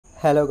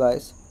Hello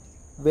guys,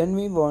 when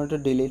we want to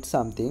delete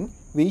something,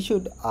 we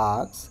should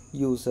ask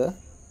user.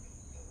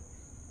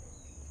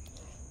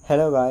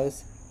 Hello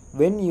guys,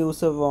 when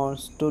user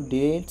wants to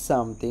delete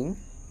something,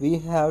 we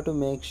have to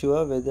make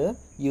sure whether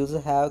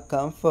user have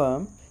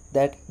confirmed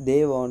that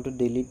they want to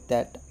delete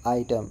that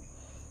item.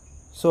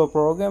 So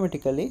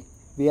programmatically,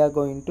 we are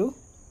going to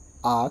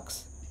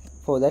ask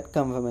for that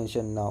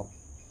confirmation now.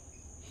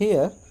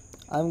 Here,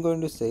 I'm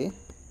going to say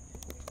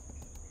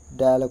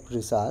dialog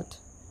result,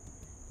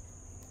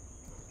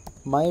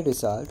 my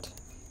result,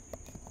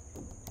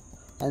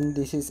 and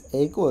this is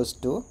equals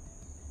to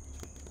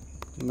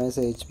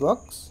message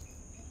box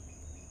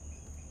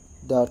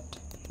dot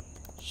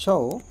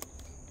show.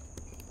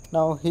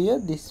 Now here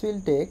this will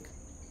take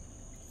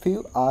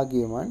few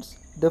arguments.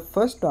 The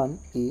first one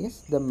is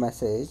the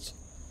message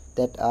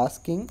that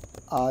asking,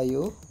 are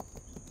you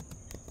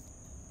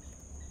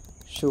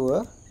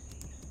sure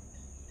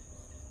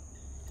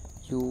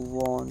you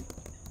want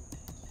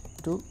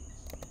to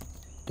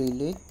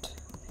delete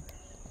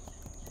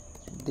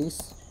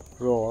this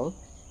role?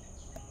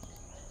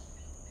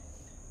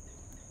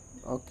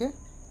 Okay,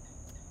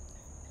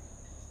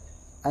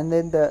 and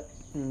then the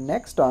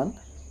next one,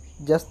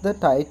 just the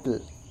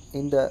title.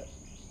 In the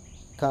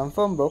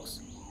confirm box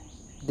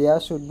there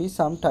should be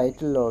some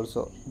title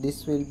also.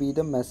 This will be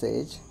the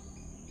message,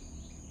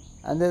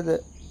 and then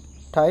the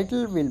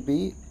title will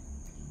be,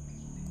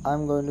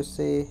 I'm going to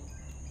say,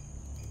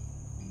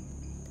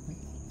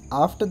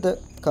 after the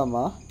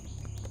comma,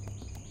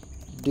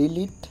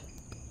 delete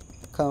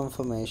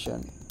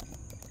confirmation.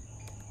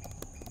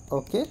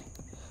 Okay,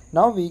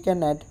 now we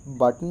can add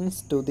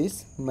buttons to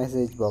this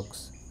message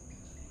box.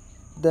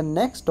 The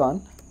next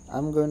one,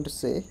 I'm going to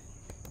say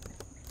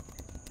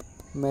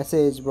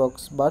message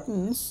box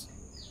buttons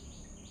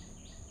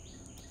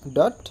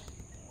dot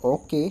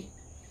OK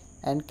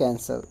and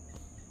cancel,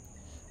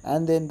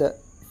 and then the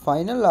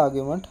final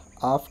argument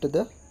after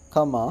the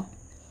comma,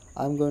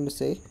 I'm going to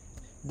say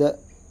the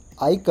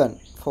icon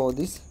for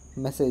this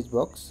message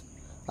box.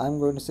 I'm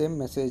going to say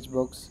message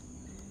box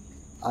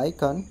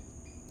icon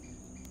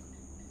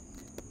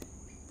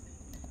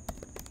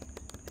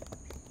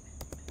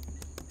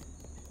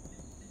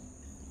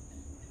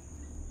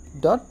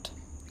dot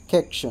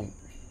caption.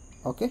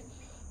 Okay,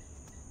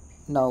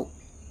 now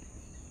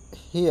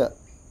here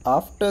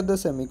after the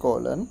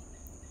semicolon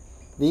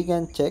we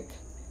can check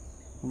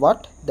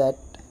what that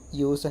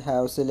user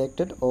have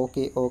selected,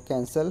 OK or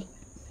cancel,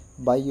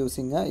 by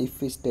using a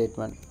if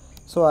statement.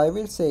 So I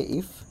will say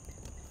if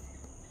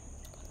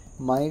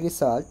my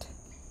result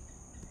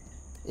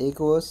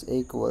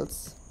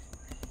equals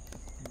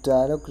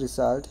dialog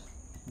result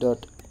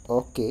dot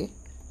OK.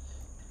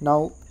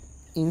 Now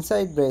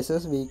inside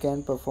braces we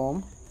can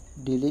perform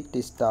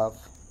delete stuff.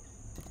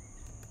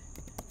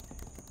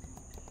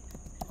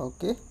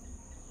 Okay,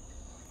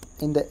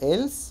 in the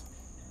else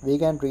we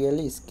can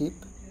really skip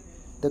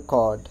the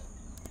code,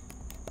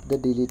 the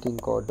deleting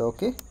code.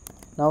 Okay,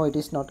 now it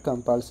is not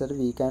compulsory,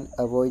 we can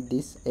avoid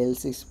this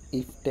else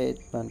if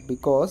statement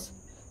because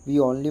we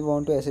only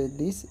want to access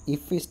this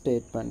if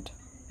statement.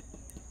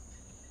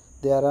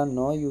 There are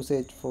no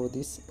usage for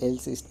this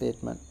else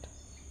statement.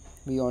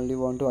 We only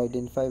want to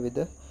identify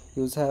whether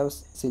user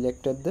has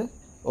selected the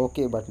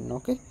OK button.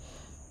 Okay,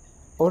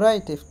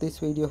 alright, if this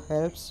video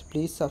helps,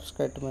 please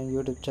subscribe to my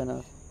YouTube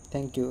channel.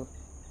 Thank you.